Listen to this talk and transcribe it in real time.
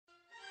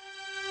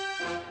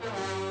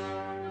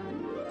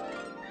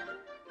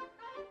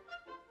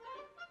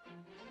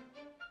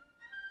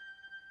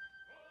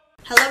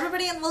Hello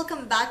everybody and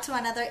welcome back to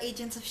another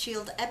Agents of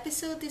S.H.I.E.L.D.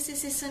 episode. This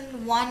is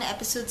season 1,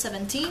 episode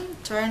 17,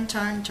 Turn,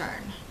 Turn,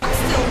 Turn.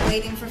 Still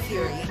waiting for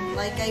Fury,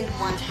 like I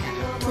want him.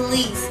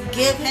 Please,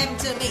 give him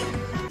to me.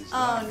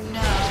 Oh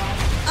no.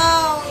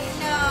 Oh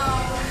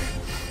no.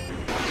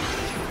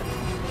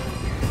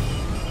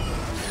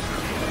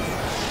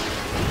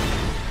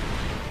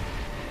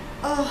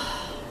 Oh.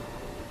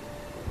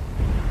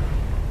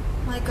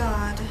 My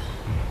god.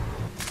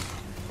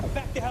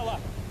 Back the hell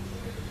up.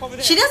 Over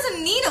there. She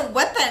doesn't need a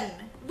weapon.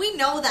 We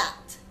know that.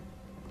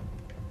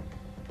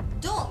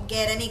 Don't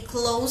get any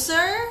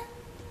closer,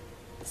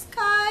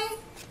 Sky.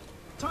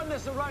 Turn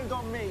this around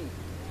on me.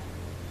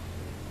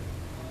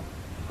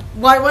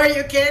 Why were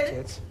you, kid?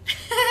 Kids.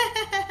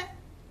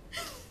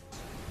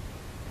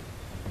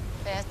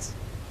 Fitz.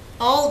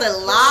 All the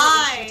Who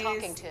lies are you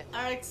talking to?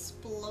 are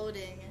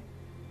exploding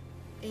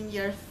in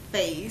your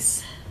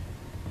face.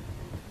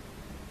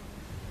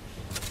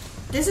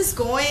 This is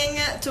going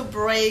to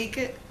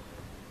break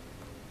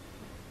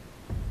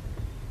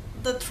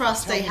the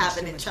trust they have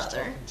in each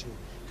other.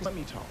 Let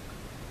me talk.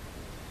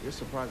 You're a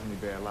surprisingly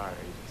bad liar,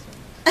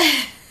 Agent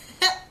Simmons.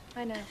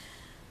 I know.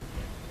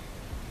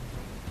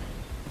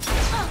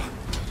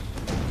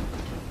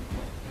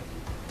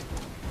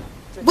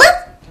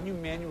 What? Can you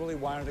manually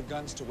wire the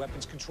guns to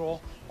weapons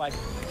control by...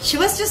 She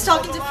was just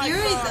talking to Fury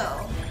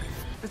though.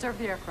 Reserve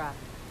the aircraft.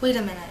 Wait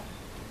a minute.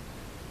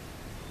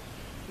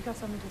 You got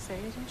something to say,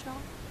 Agent Shaw?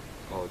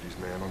 Apologies,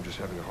 ma'am. I'm just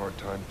having a hard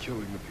time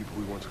killing the people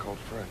we once called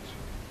friends.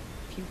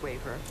 If you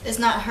waver, It's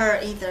not her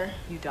either.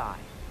 you die.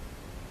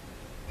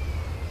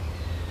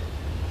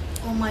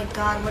 Oh my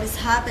god, what is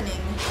happening?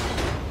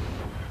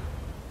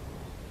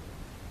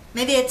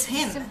 Maybe it's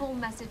him. Simple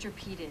message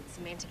repeated.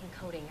 Semantic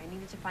encoding. I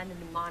needed to find the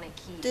mnemonic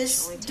key.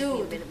 This It'll only take me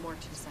dude. a minute more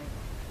to decipher.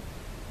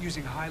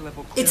 Using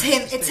high-level It's clearance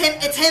him, to it's stay him,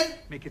 ahead it's of us. him.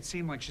 Make it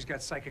seem like she's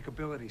got psychic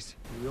abilities.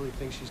 You really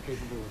think she's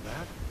capable of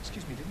that?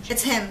 Excuse me, didn't you?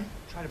 It's him.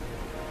 Try to...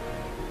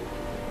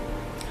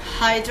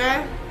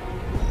 Hydra.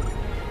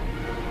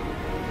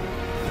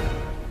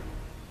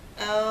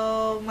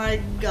 Oh my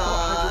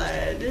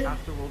god.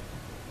 After all,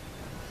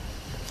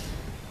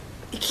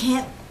 It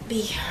can't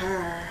be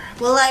her.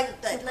 Well,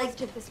 like This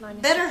line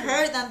is better secure.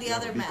 her than the Yeah,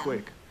 other but be man.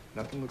 quick.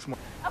 Nothing looks more...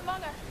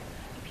 Among us.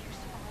 If you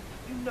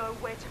survive, you know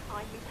where to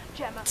find me.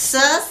 Gemma.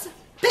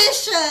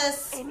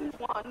 Suspicious.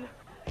 Anyone.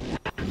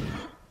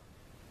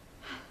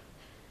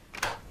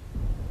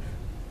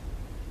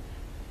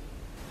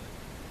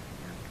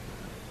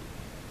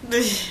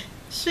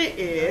 She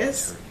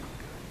is.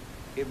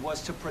 it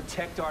was to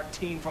protect our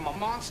team from a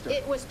monster.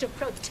 It was to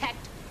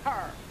protect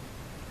her.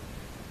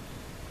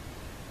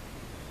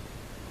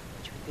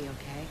 Which would be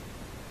okay.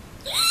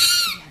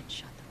 She had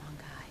shot the wrong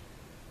guy.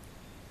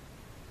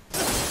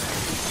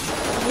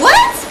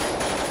 What?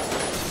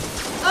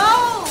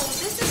 Oh,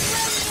 this is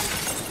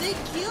when they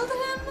killed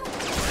him?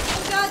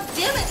 God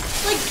damn it.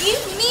 Like,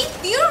 give me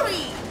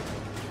Fury.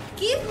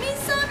 Give me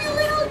Samuel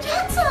L.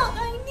 Jackson.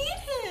 I need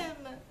him.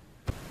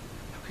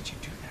 How could you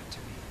do that to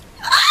me?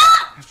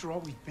 Ah! After all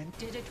we've been...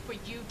 Did it for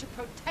you to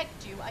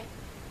protect you.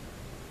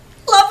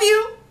 Love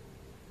you.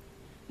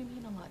 You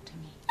mean a lot to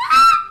me.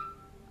 Ah!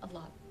 A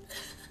lot.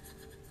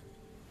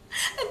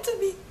 And to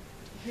me. To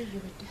hear you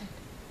were dead.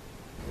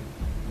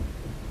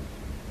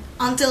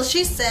 Until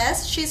she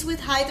says she's with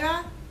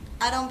Hydra,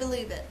 I don't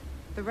believe it.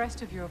 The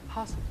rest of your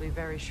possibly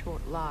very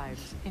short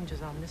lives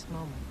hinges on this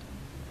moment.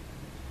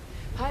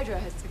 Hydra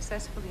has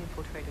successfully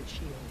infiltrated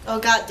S.H.I.E.L.D. Oh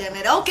god damn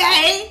it.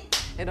 Okay.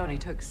 It only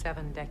took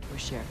 7 decades to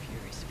share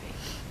Fury's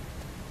fate.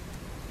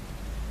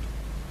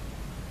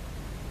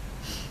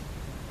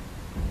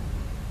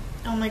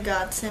 Oh my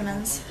god,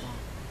 Simmons.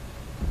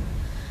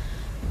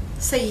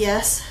 Say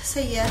yes.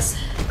 Say yes.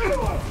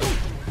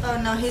 Oh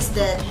no, he's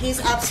dead. He's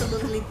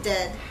absolutely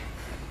dead.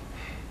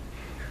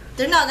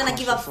 They're not gonna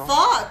give a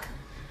fuck.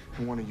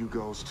 And one of you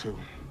goes too.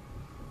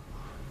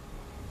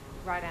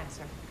 Right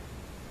answer.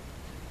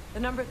 The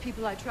number of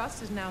people I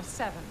trust is now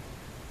 7.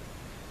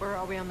 Where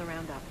are we on the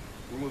roundup?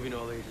 We're moving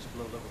all ages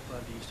below level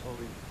 5 to East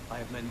Holding. I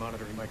have men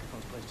monitoring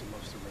microphones placed in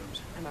most of the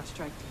rooms. And our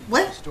strike team.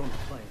 What? Storm the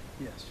plane,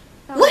 yes.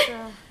 That What?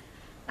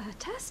 was a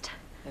test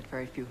that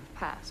very few have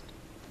passed.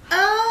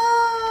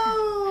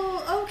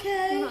 Oh,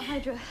 okay.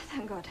 Hydra,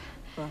 thank God.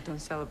 Well, don't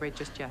celebrate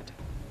just yet.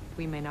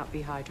 We may not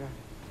be Hydra,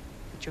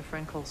 but your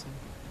friend Coulson,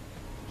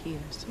 he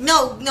is.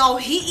 No, no,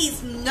 he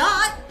is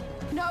not.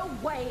 No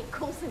way.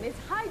 Coulson is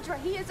Hydra.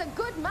 He is a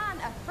good man,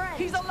 a friend.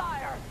 He's a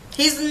liar!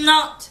 He's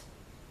not.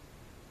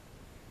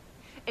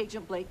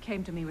 Agent Blake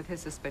came to me with his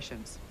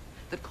suspicions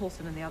that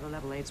Coulson and the other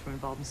level 8s were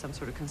involved in some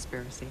sort of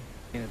conspiracy.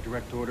 In a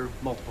direct order,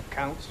 multiple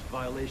counts,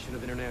 violation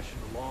of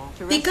international law,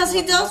 To Because he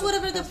rescue does Professor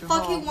whatever the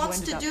fuck he Hall, who wants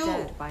ended to up do.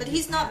 dead by But his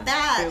he's not hand.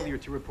 bad. failure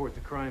to report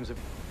the crimes of...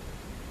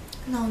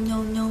 No,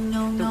 no, no,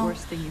 no, The no.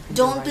 worst thing you can do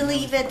Don't right now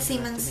believe is it,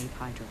 Simmons. underestimate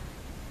Hydra.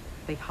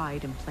 They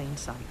hide in plain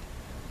sight.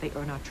 They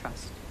earn our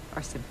trust,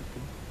 our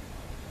sympathy.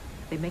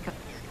 They make up...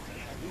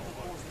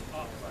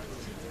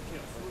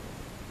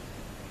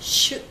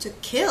 Shoot to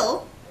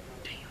kill?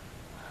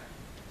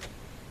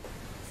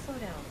 Slow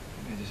down.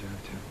 I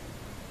deserve to.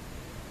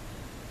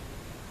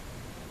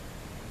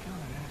 Kill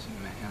an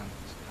innocent man.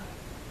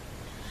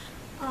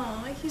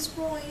 Oh, his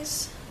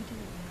voice. You didn't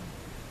know.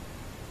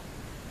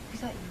 You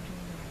thought you were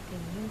doing the right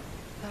thing. You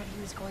thought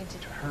he was going to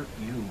Hurt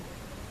you.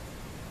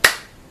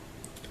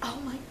 Oh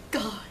my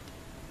god.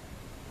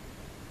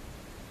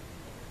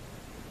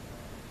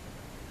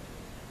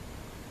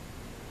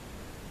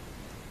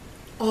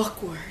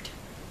 Awkward.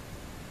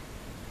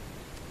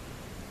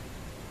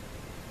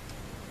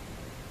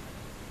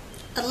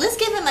 At least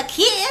give him a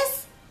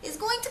kiss. He's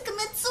going to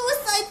commit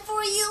suicide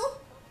for you.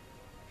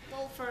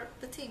 Well, for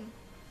the team.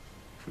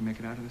 If we make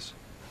it out of this,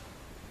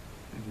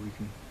 maybe we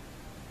can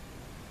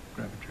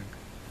grab a drink.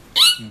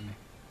 You and me.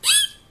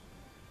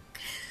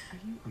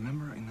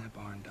 Remember in that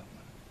bar in Dublin,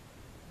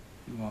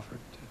 you offered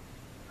to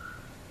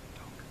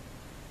talk.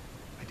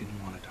 I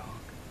didn't want to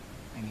talk.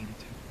 I needed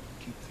to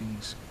keep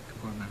things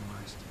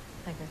compartmentalized.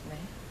 Like with me?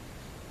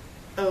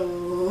 Oh.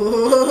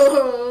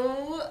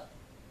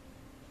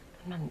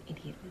 I'm not an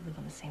idiot. We live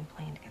on the same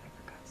plane together,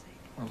 for God's sake.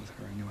 Well, with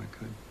her, I knew I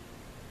could.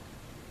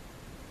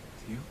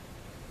 With you,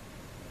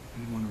 I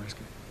didn't want to risk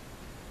it.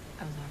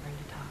 I was offering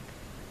to talk.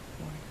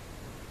 You weren't.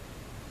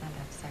 Not to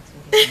have sex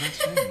with you. I'm not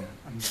saying that.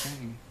 I'm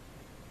saying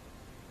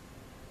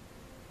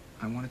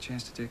I want a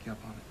chance to take you up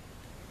on it.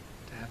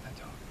 To have that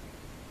talk.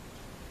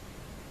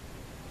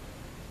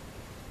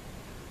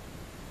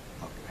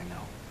 Look, I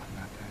know I'm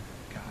not that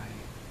guy.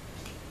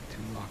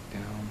 Too locked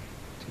down,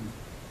 too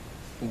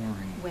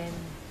boring. When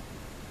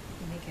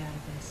you make it out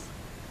of this,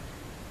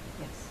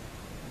 yes,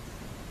 let's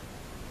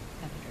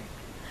have a drink.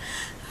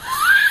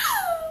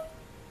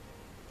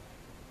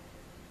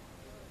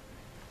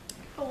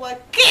 Oh, a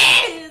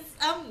kiss!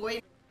 I'm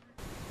waiting.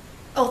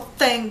 Oh,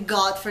 thank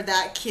God for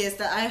that kiss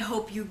that I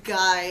hope you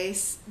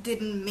guys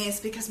didn't miss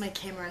because my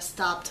camera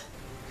stopped.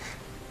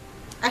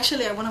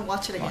 Actually, I want to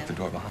watch it again. Lock the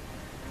door behind.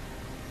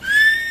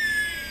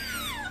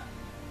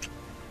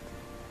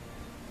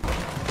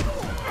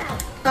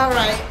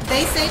 Alright,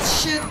 they say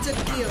shoot to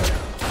kill.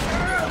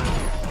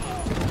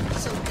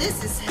 So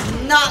this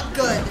is not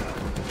good.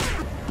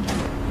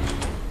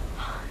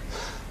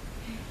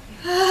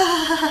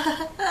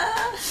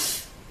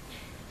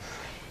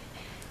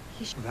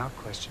 Without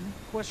question.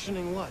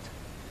 Questioning what?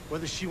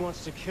 Whether she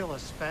wants to kill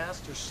us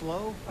fast or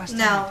slow? Last time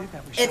No, we did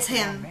that, we it's shot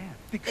the wrong him. man.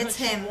 Because It's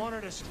she him.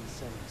 wanted us to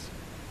send us.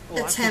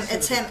 It's him,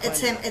 it's him, it's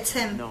him, it's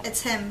him, No.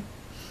 it's him.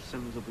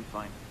 Simmons will be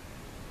fine.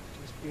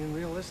 Just being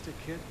realistic,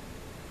 kid.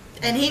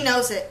 And he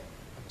knows it.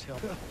 I'm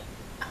telling you.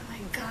 Oh my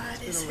God,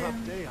 It's it's been a rough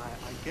him. day.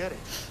 I get it.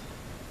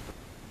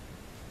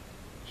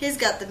 He's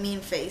got the mean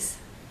face.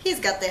 He's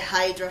got the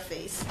Hydra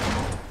face.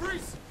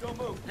 Freeze! Don't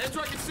move. Hands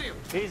where I can see him.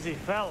 Easy,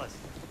 fellas.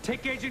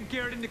 Take Agent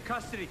Garrett into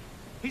custody.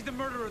 He's the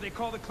murderer they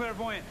call the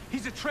clairvoyant.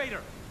 He's a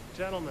traitor.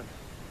 Gentlemen,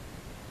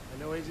 I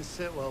know Agent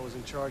Sitwell was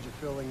in charge of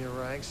filling your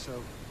ranks, so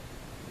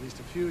at least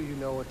a few of you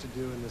know what to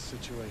do in this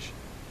situation.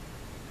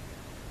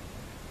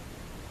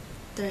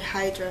 They're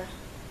Hydra.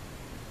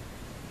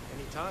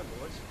 Anytime,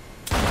 boys.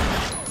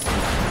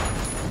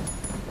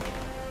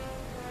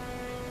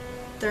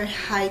 They're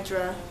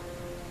Hydra.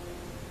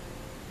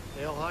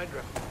 Hail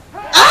Hydra.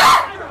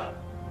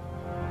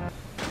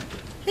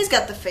 He's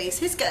got the face.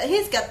 He's got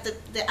the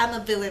I'm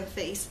a villain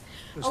face.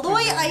 Although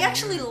I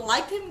actually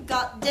liked him,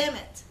 god damn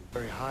it.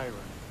 Very high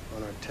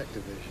on our tech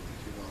division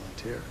if you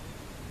volunteer.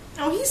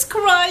 Oh, he's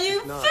crying.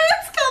 If not,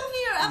 Fritz, come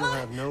here. you will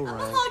have no I'm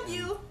rank hug and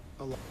you.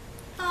 a lot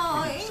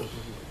Oh, of what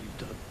you've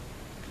done.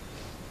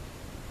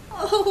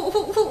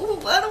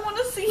 oh, I don't want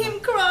to see him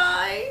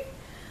cry.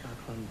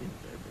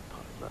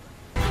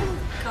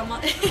 Come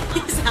on,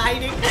 he's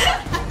hiding.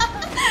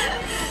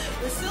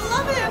 We still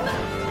love him.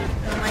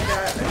 Oh my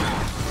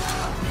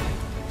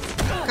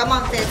God. Come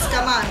on, Fitz,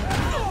 come on.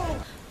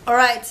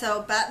 Alright,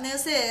 so bad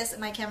news is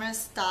my camera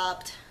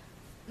stopped.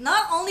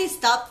 Not only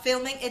stopped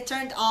filming, it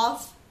turned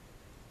off.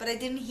 But I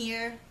didn't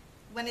hear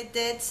when it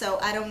did, so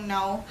I don't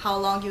know how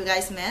long you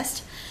guys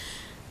missed.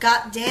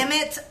 God damn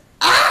it.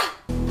 Ah!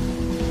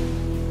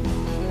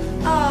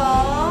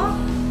 Aww.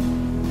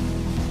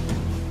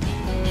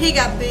 He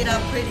got beat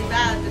up pretty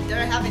bad, but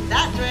they're having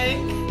that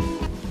drink.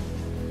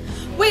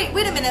 Wait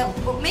a minute.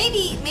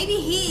 Maybe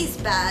he is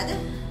bad.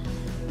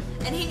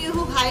 And he knew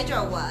who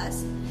Hydra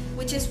was.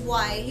 Which is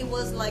why he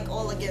was like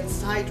all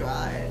against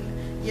Hydra.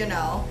 And, you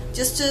know,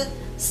 just to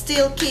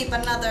still keep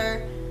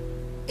another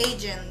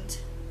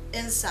agent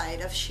inside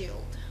of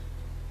S.H.I.E.L.D.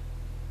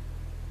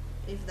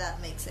 If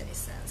that makes any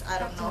sense. I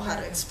don't know how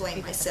to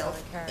explain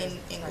myself in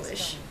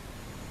English.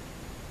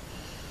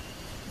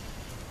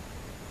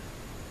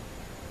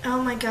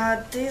 Oh my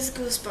God, these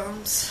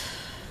goosebumps.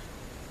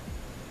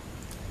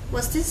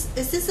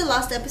 Is this the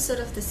last episode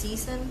of the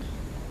season?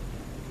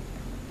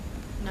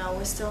 No,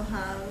 we still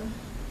have...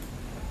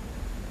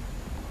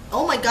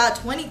 Oh my God,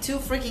 22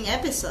 freaking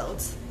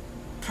episodes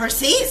per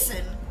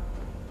season.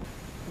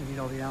 We need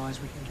all the allies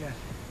we can get.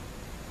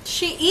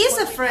 She is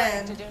a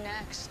friend. What do we do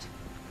next?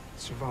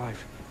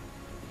 Survive.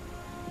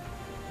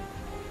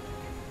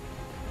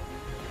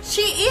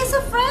 She is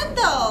a friend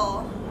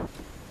though.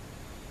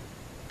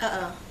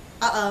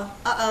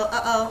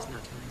 He's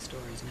not telling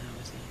stories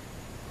now, is he?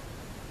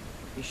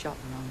 You shot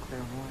the wrong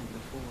clairvoyant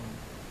before.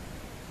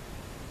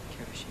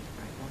 Care to shoot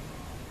the right one?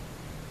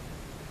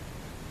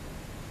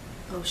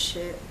 Oh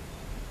shit.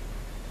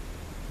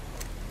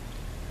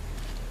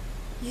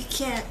 You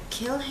can't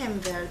kill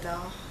him there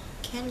though,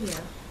 can you?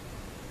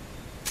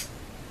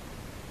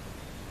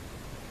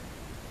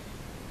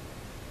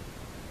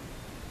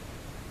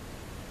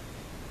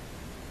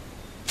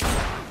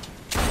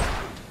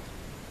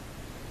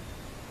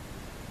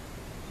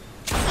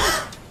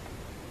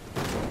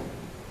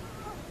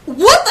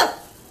 What the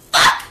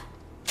fuck?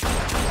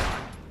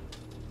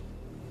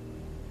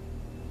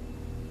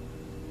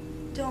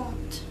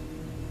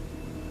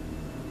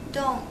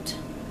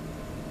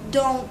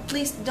 Don't,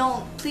 please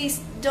don't, please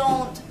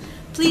don't,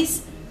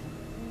 please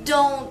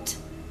don't,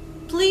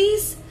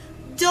 please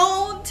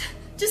don't,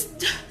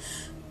 just,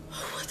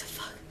 what the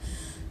fuck?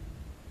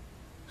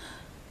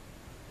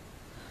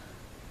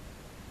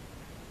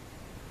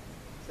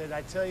 Did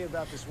I tell you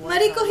about this one?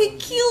 Mariko, he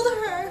killed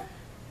her.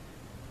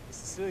 The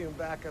Sicilian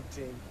backup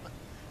team.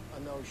 A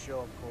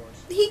no-show, of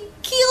course. He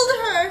killed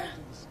her. To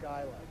the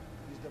skylight.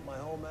 Used up my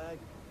whole mag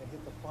and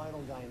hit the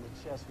final guy in the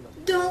chest with a...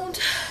 Don't.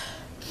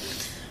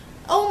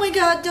 Oh my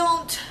god,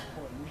 don't.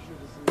 Boy, you should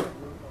have seen the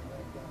look on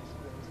that guy's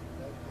face when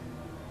that thing...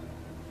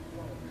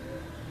 Oh,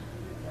 man.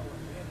 That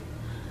was it.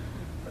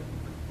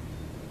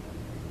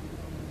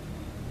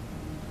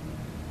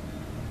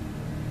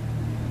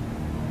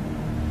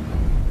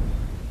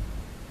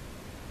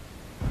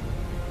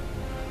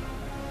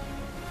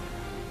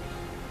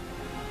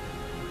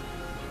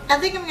 I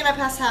think I'm gonna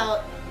pass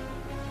out.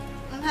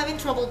 I'm having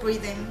trouble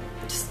breathing.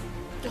 Just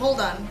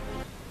hold on.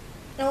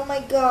 Oh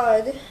my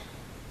god.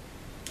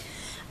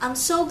 I'm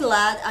so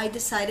glad I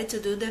decided to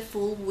do the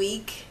full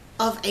week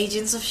of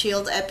Agents of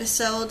S.H.I.E.L.D.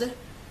 episode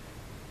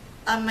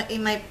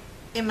in my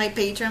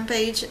Patreon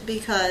page,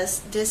 because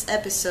this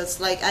episode's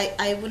like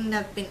I wouldn't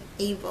have been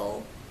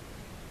able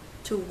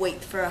to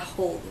wait for a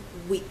whole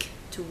week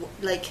to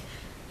like.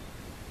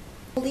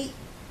 Holy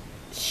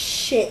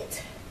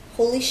shit.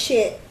 Holy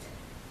shit.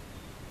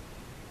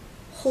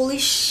 Holy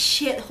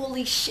shit,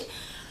 holy shit.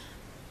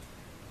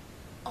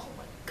 Oh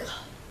my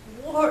god.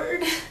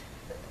 Word.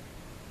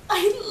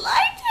 I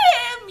like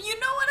him. You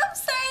know what I'm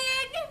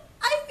saying?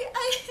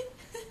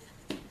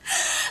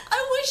 I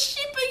was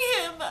shipping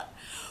him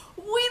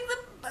with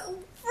the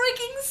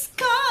freaking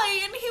Sky,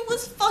 and he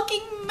was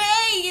fucking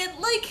May, and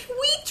like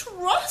we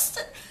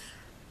trusted.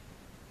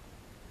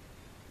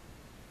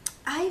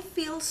 I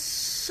feel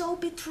so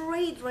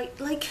betrayed, right?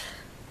 Like,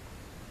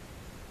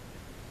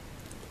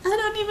 I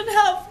don't even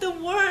have the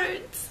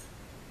words.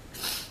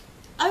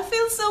 I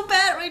feel so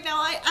bad right now.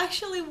 I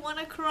actually want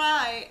to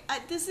cry.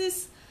 This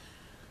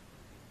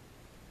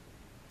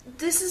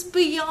is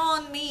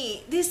beyond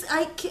me.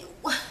 I can't.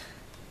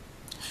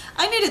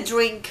 I need a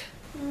drink.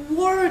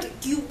 Word,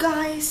 you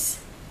guys.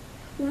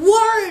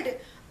 Word.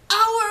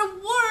 Our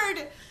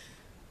word.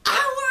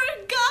 Our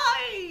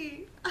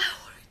guy.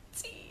 Our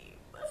team.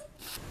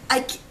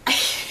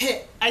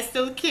 I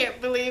still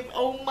can't believe.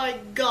 Oh my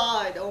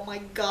god. Oh my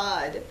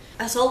god.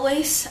 As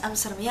always, I'm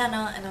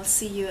Sarmiana, and I'll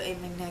see you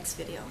in my next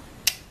video.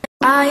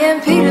 I am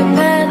Peter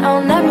Pan,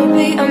 I'll never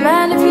be a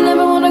man. If you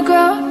never wanna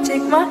grow,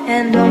 take my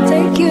hand, I'll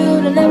take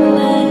you to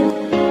Neverland.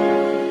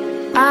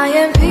 I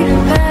am